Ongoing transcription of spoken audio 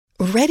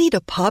Ready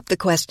to pop the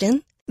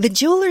question? The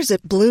jewelers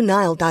at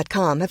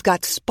BlueNile.com have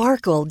got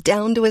sparkle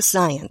down to a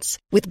science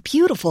with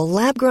beautiful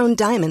lab-grown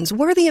diamonds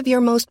worthy of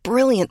your most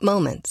brilliant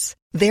moments.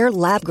 Their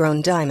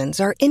lab-grown diamonds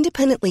are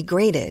independently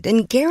graded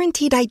and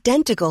guaranteed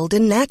identical to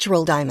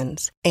natural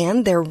diamonds,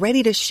 and they're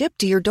ready to ship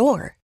to your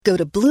door. Go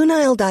to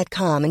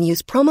BlueNile.com and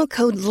use promo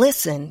code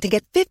LISTEN to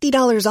get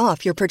 $50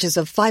 off your purchase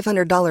of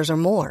 $500 or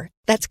more.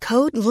 That's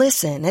code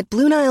LISTEN at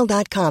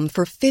BlueNile.com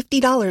for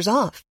 $50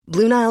 off.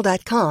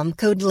 BlueNile.com,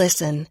 code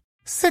LISTEN.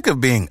 Sick of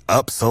being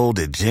upsold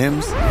at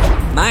gyms?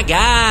 My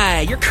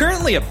guy, you're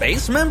currently a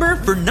base member?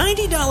 For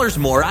 $90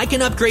 more, I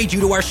can upgrade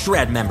you to our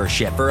Shred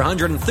membership. For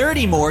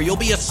 $130 more, you'll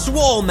be a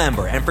Swole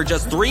member. And for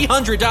just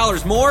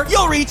 $300 more,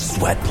 you'll reach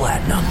Sweat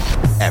Platinum.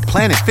 At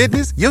Planet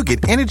Fitness, you'll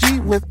get energy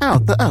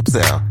without the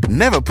upsell.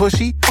 Never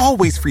pushy,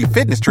 always free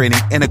fitness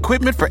training and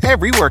equipment for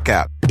every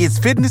workout. It's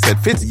fitness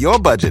that fits your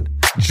budget.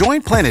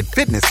 Join Planet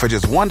Fitness for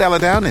just $1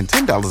 down and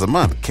 $10 a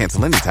month.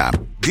 Cancel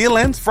anytime. Deal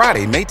ends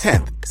Friday, May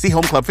 10th. See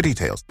Home Club for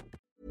details.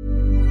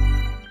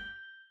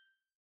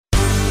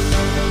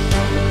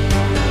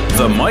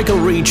 The Michael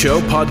Reid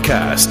Show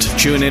podcast.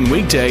 Tune in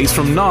weekdays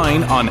from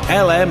 9 on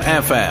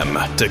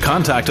LMFM. To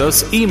contact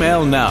us,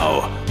 email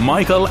now,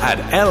 michael@lmfm.ie.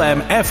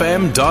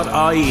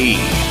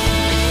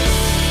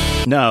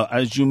 Now,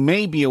 as you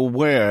may be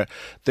aware,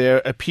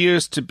 there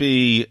appears to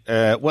be,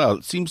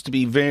 it seems to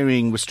be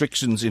varying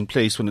restrictions in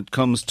place when it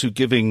comes to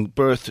giving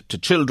birth to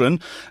children,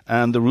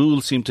 and the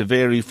rules seem to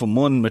vary from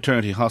one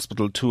maternity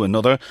hospital to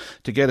another.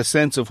 To get a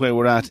sense of where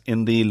we're at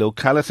in the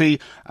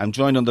locality, I'm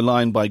joined on the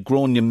line by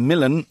Gráinne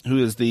Millen, who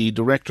is the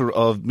Director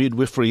of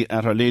Midwifery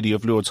at Our Lady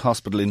of Lourdes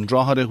Hospital in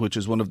Drogheda, which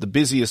is one of the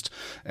busiest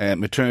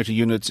maternity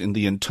units in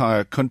the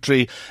entire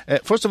country.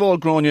 First of all,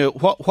 Gráinne,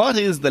 what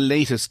is the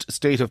latest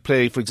state of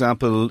play, for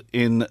example,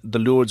 in the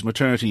Lourdes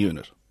maternity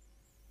unit?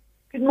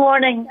 Good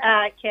morning,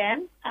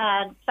 Ken,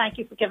 and thank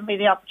you for giving me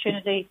the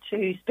opportunity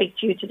to speak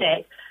to you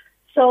today.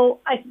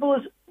 So I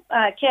suppose,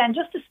 Ken,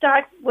 just to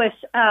start with,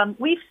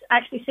 we've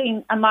actually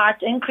seen a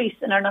marked increase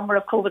in our number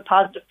of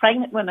COVID-positive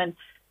pregnant women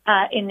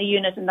in the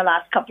unit in the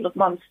last couple of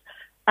months.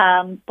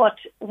 But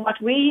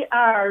what we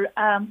are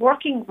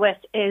working with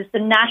is the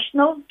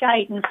national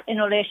guidance in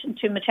relation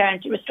to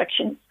maternity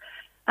restrictions.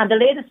 And the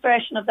latest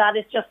version of that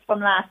is just from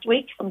last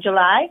week, from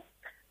July.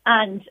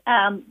 And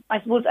I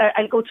suppose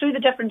I'll go through the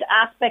different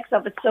aspects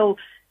of it. So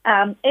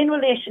in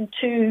relation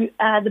to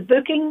the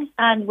booking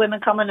and women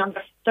coming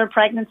under their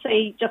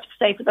pregnancy, just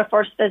say for their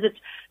first visit,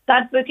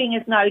 that booking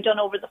is now done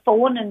over the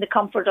phone in the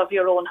comfort of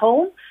your own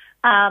home.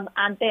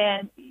 And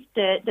then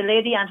the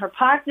lady and her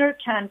partner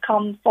can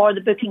come for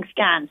the booking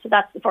scan. So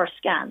that's the first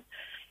scan.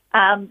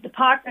 The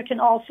partner can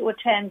also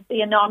attend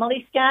the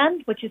anomaly scan,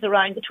 which is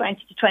around the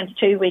 20 to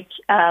 22 week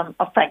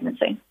of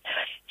pregnancy.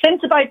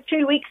 Since about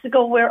 2 weeks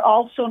ago, we're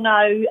also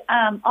now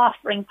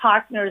offering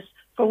partners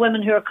for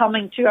women who are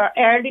coming to our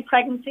early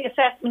pregnancy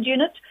assessment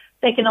unit.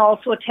 They can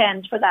also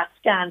attend for that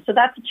scan. So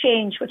that's a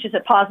change, which is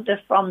a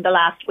positive from the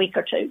last week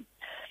or two.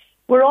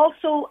 We're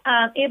also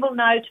able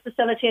now to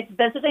facilitate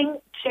visiting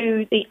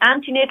to the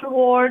antenatal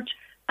ward,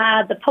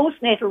 the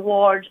postnatal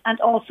ward, and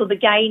also the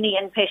gynae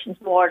inpatient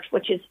ward,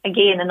 which is,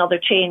 again, another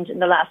change in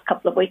the last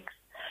couple of weeks.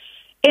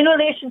 In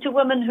relation to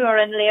women who are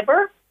in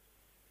labour,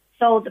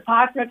 so the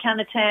partner can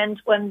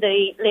attend when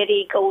the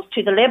lady goes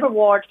to the labour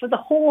ward for the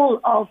whole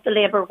of the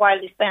labour while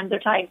they spend their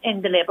time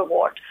in the labour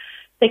ward.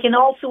 They can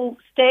also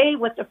stay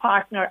with their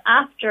partner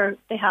after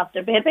they have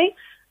their baby,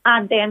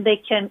 and then they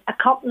can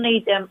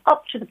accompany them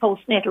up to the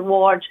postnatal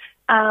ward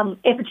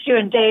if it's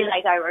during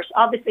daylight hours.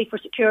 Obviously, for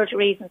security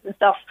reasons and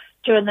stuff,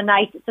 during the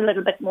night it's a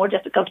little bit more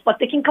difficult, but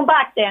they can come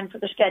back then for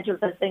their scheduled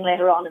visiting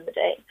later on in the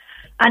day.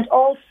 And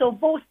also,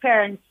 both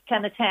parents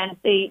can attend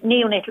the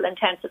neonatal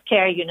intensive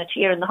care unit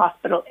here in the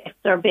hospital if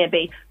their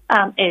baby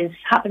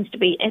happens to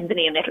be in the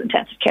neonatal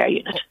intensive care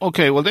unit.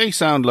 Okay, well, they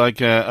sound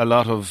like a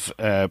lot of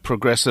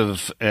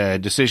progressive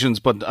decisions,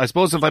 but I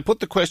suppose if I put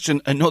the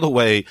question another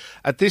way,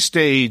 at this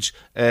stage,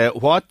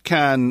 what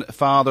can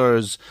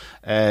fathers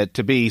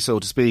to be, so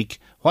to speak,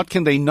 what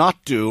can they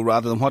not do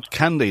rather than what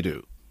can they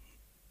do?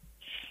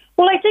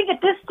 Well, I think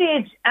at this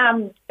stage,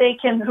 they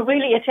can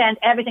really attend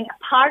everything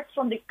apart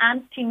from the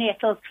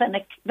antenatal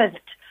clinic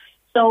visit.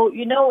 So,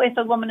 if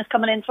a woman is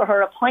coming in for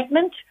her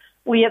appointment,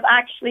 we have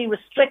actually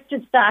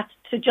restricted that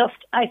to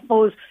just, I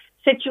suppose,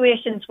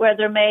 situations where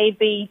there may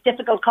be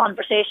difficult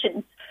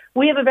conversations.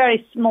 We have a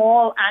very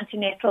small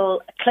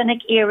antenatal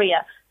clinic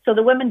area, so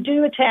the women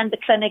do attend the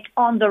clinic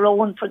on their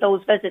own for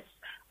those visits.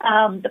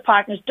 The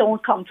partners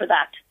don't come for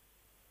that.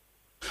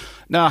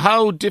 Now,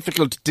 how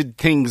difficult did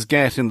things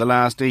get in the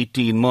last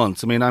 18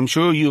 months? I mean, I'm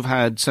sure you've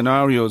had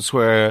scenarios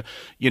where,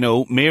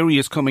 Mary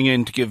is coming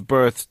in to give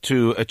birth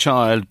to a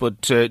child,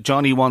 but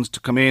Johnny wants to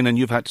come in and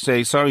you've had to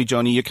say, sorry,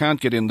 Johnny, you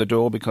can't get in the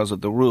door because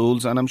of the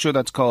rules, and I'm sure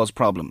that's caused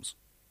problems.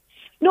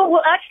 No,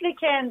 well, actually,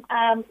 Ken,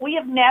 we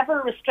have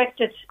never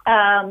restricted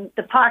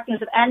the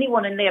partners of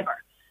anyone in labour,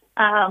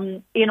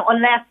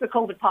 unless they're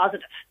COVID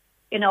positive,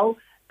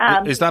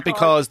 Is that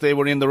because they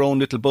were in their own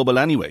little bubble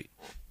anyway?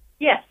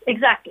 Yes,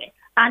 exactly.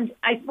 And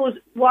I suppose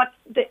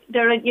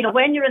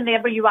when you're in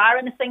labour, you are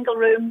in a single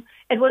room.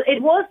 It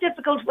was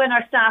difficult when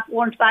our staff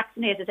weren't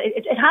vaccinated.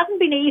 It hasn't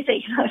been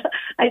easy.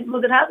 I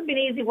suppose it hasn't been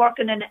easy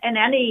working in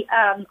any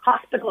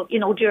hospital,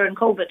 during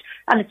COVID,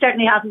 and it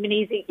certainly hasn't been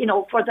easy,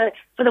 for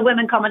the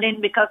women coming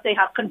in because they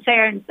have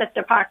concerns that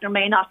their partner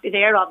may not be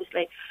there,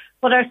 obviously.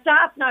 But our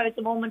staff now at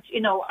the moment,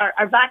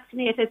 are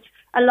vaccinated.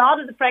 A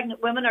lot of the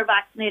pregnant women are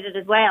vaccinated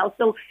as well.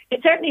 So it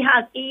certainly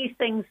has eased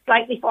things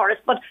slightly for us.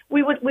 But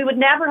we would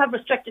never have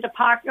restricted a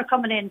partner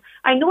coming in.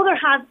 I know there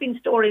has been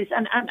stories,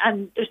 and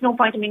there's no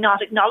point in me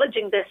not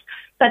acknowledging this,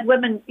 that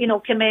women,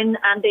 come in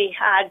and they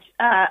had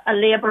a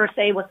labour,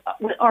 say,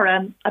 or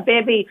a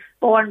baby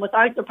born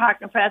without their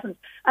partner present.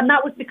 And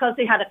that was because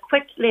they had a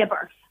quick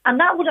labour. And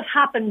that would have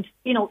happened,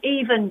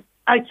 even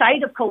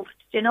outside of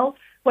COVID,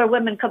 where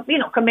women come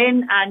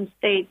in and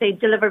they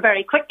deliver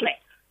very quickly.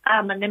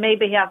 And they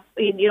maybe have,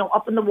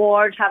 up in the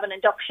ward, have an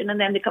induction, and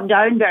then they come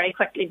down very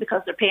quickly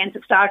because their pains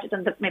have started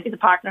and maybe the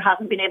partner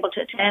hasn't been able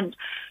to attend.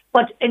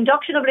 But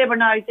induction of labour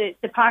now,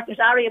 the partners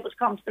are able to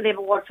come to the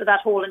labour ward for that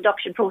whole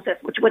induction process,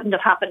 which wouldn't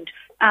have happened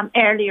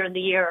earlier in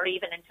the year or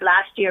even into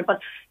last year.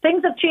 But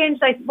things have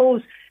changed, I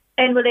suppose,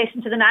 in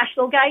relation to the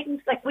national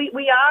guidance. Like we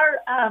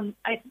are,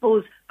 I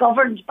suppose,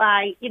 governed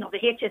by, the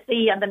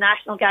HSE and the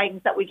national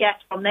guidance that we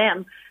get from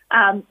them.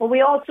 But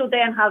we also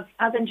then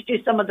have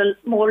introduced some of the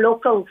more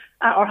local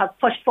or have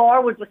pushed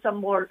forward with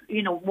some more,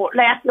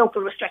 less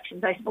local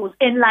restrictions, I suppose,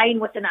 in line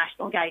with the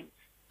national guidance.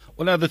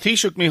 Well, now, the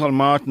Taoiseach Micheál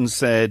Martin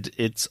said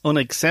it's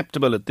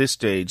unacceptable at this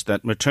stage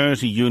that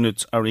maternity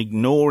units are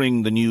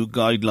ignoring the new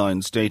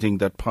guidelines stating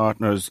that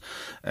partners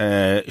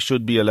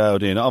should be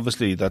allowed in.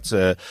 Obviously, that's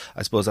a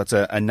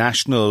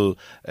national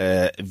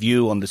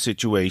view on the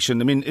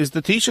situation. I mean, is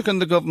the Taoiseach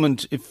and the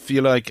government, if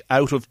you like,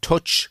 out of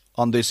touch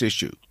on this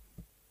issue?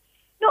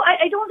 No,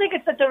 I don't think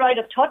it's that they're out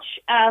of touch.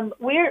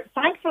 We're,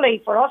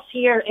 thankfully for us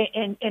here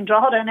in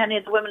Drogheda and any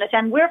of the women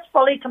attend, we're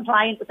fully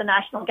compliant with the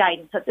national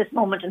guidance at this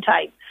moment in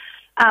time.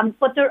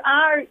 But there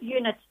are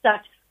units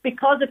that,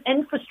 because of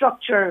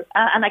infrastructure,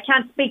 and I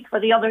can't speak for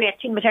the other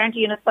 18 maternity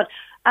units, but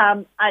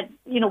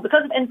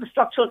because of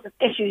infrastructural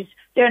issues,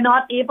 they're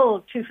not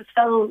able to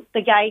fulfil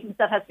the guidance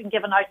that has been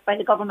given out by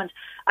the government.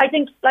 I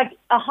think, like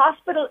a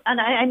hospital,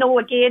 and I know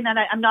again, and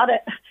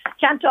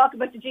can't talk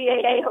about the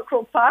GAA or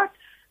Croke Park,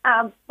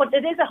 but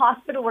it is a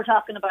hospital we're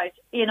talking about,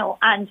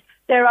 and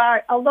there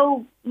are,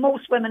 although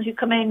most women who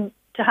come in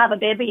to have a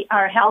baby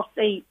are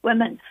healthy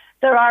women,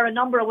 there are a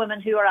number of women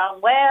who are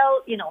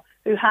unwell,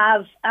 who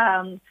have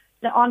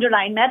the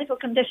underlying medical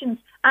conditions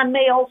and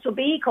may also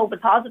be COVID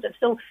positive.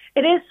 So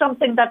it is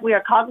something that we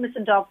are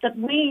cognizant of, that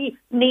we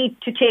need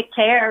to take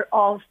care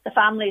of the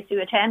families who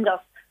attend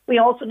us. We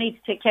also need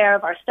to take care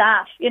of our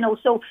staff,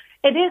 so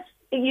it is,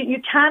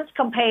 you can't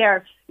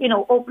compare,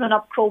 opening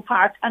up Croke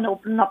Park and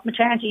opening up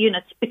maternity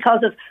units,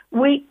 because of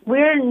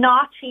we're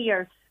not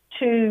here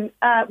to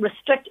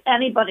restrict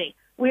anybody.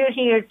 We're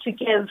here to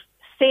give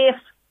safe,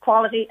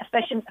 quality,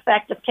 efficient,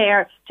 effective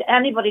care to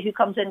anybody who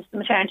comes into the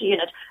maternity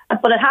unit.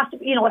 But it has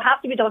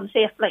to be done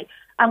safely.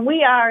 And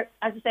we are,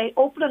 as I say,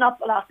 opening up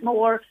a lot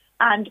more,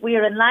 and we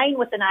are in line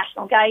with the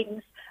national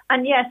guidance.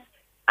 And yes,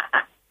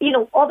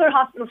 other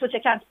hospitals, which I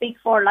can't speak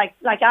for, like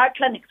our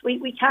clinics,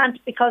 we can't,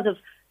 because of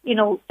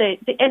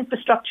the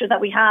infrastructure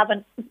that we have.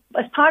 And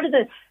as part of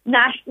the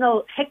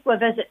national HICWA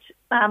visit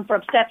for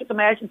obstetric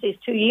emergencies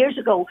 2 years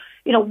ago,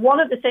 one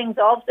of the things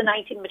of the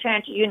 19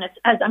 maternity units,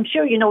 as I'm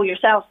sure you know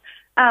yourself,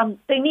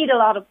 they need a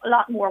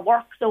lot more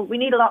work. So we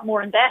need a lot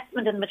more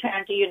investment in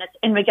maternity units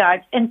in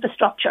regards to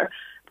infrastructure.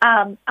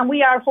 And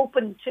we are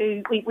hoping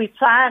we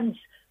planned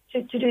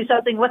to do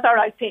something with our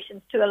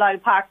outpatients to allow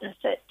partners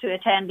to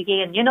attend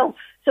again,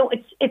 So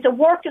it's a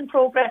work in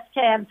progress,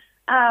 Ken.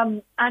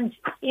 And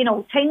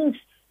things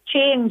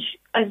change.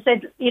 As I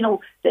said,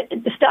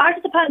 the start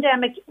of the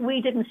pandemic,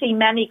 we didn't see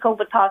many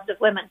COVID positive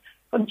women.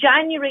 From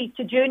January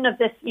to June of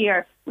this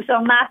year, we saw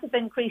a massive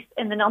increase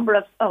in the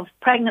number of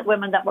pregnant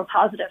women that were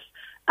positive.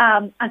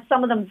 And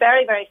some of them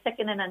very, very sick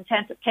and in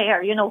intensive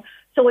care,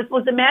 So it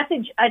was the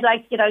message I'd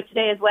like to get out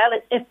today as well.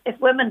 If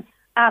women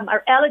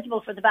are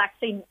eligible for the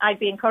vaccine, I'd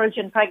be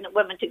encouraging pregnant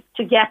women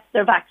to get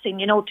their vaccine,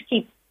 to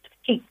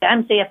keep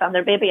them safe and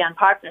their baby and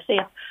partner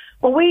safe.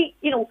 But we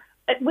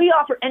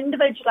offer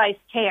individualised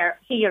care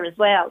here as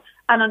well,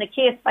 and on a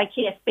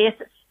case-by-case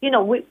basis.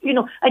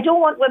 I don't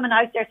want women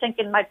out there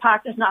thinking my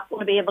partner's not going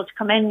to be able to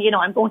come in,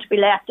 I'm going to be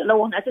left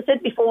alone. As I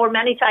said before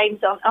many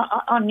times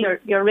on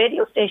your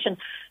radio station,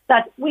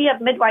 that we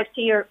have midwives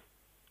here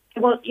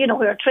who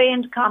are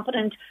trained,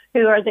 competent,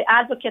 who are the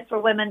advocates for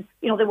women.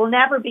 They will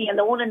never be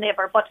alone in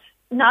labour. But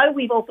now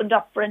we've opened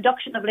up for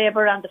induction of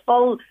labour and the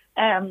full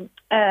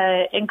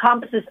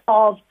encompasses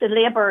of the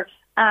labour,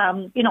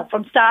 from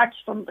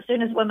as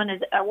soon as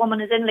a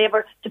woman is in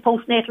labour to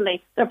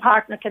postnatally, their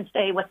partner can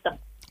stay with them.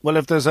 Well,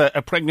 if there's a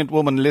pregnant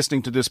woman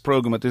listening to this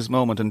programme at this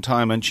moment in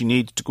time and she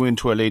needs to go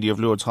into Our Lady of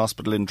Lourdes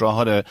Hospital in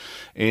Drogheda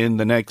in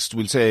the next,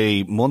 we'll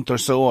say, month or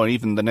so, or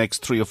even the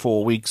next 3 or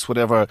 4 weeks,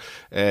 whatever,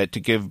 to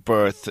give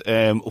birth,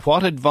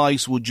 what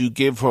advice would you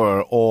give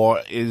her?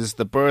 Or is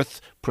the birth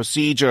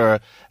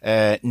procedure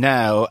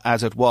now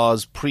as it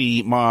was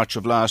pre-March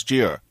of last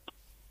year?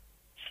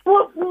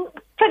 Well,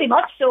 pretty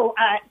much so,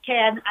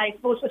 Ken. I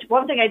suppose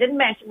one thing I didn't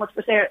mention was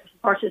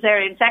for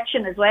caesarean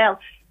section as well.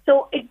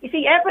 So, you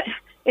see,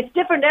 it's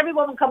different. Every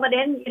woman coming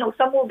in,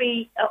 some will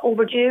be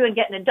overdue and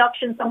get an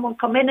induction. Some will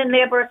come in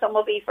labour. Some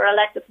will be for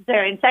elective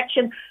caesarean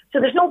section.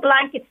 So there's no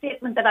blanket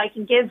statement that I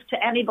can give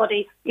to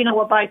anybody,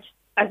 about,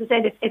 as I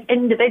said, it's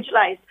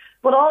individualised.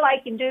 But all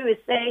I can do is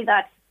say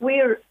that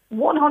we're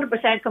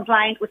 100%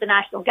 compliant with the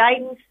national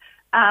guidance.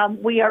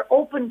 We are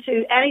open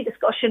to any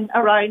discussion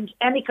around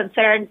any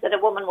concerns that a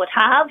woman would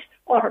have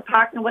or her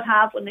partner would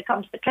have when they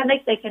come to the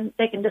clinic. They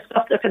can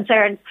discuss their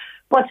concerns.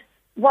 But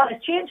what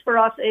has changed for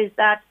us is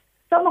that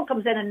someone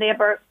comes in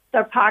labour,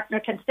 their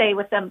partner can stay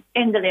with them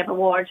in the labour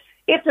ward.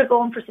 If they're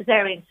going for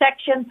caesarean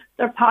section,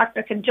 their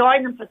partner can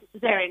join them for the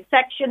caesarean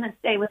section and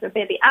stay with their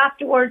baby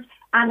afterwards.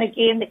 And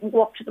again, they can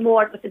go up to the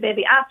ward with the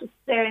baby after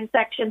caesarean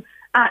section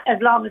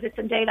as long as it's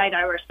in daylight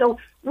hours. So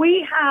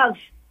we have,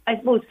 I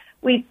suppose,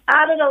 we've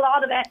added a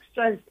lot of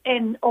extras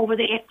in over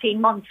the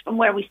 18 months from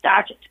where we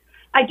started.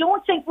 I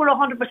don't think we're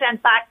 100%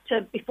 back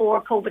to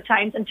before COVID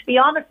times. And to be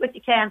honest with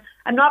you, Ken,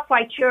 I'm not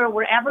quite sure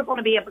we're ever going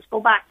to be able to go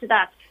back to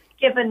that,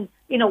 given,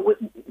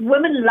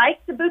 women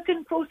like the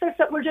booking process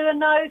that we're doing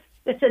now.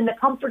 It's in the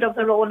comfort of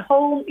their own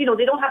home.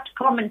 They don't have to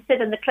come and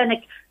sit in the clinic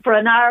for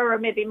an hour or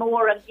maybe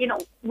more and,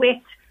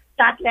 wait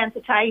that length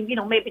of time,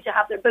 maybe to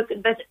have their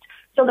booking visit.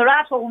 So they're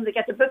at home, they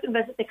get their booking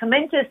visit, they come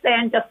into us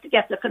then just to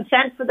get their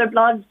consent for their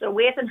bloods, their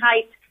weight and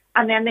height,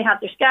 and then they have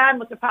their scan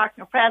with their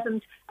partner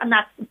present,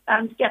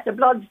 and get their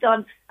bloods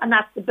done, and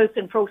that's the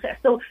booking process.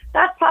 So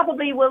that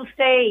probably will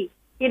stay,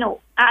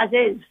 as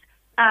is,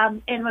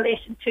 in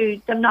relation to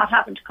them not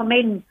having to come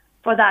in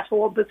for that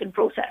whole booking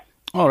process.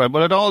 All right,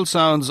 well, it all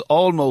sounds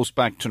almost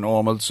back to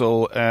normal,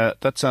 so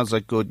that sounds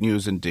like good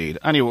news indeed.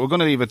 Anyway, we're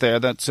going to leave it there.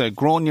 That's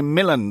Gráinne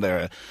Millen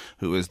there,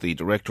 who is the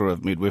Director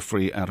of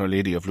Midwifery at Our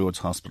Lady of Lourdes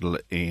Hospital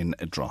in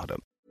Drogheda.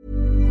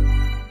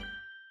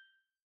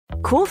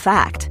 Cool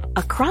fact,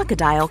 a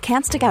crocodile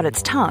can't stick out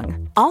its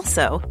tongue.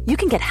 Also, you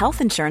can get health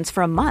insurance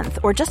for a month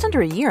or just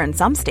under a year in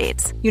some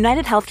states.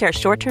 United Healthcare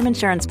short-term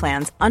insurance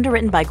plans,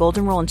 underwritten by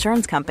Golden Rule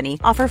Insurance Company,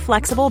 offer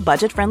flexible,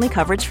 budget-friendly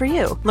coverage for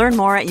you. Learn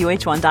more at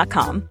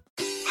UH1.com.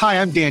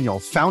 Hi, I'm Daniel,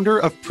 founder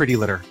of Pretty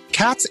Litter.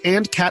 Cats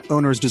and cat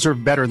owners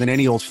deserve better than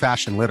any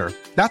old-fashioned litter.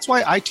 That's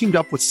why I teamed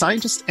up with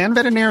scientists and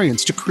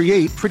veterinarians to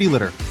create Pretty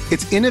Litter.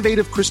 Its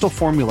innovative crystal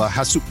formula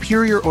has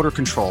superior odor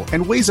control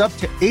and weighs up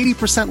to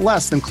 80%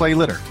 less than clay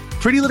litter.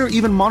 Pretty Litter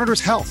even monitors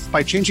health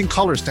by changing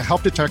colors to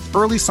help detect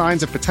early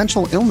signs of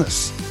potential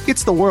illness.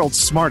 It's the world's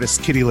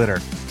smartest kitty litter.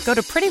 Go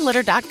to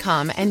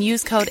prettylitter.com and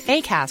use code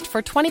ACAST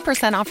for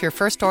 20% off your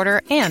first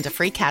order and a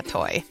free cat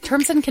toy.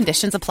 Terms and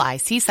conditions apply.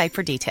 See site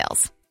for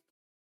details.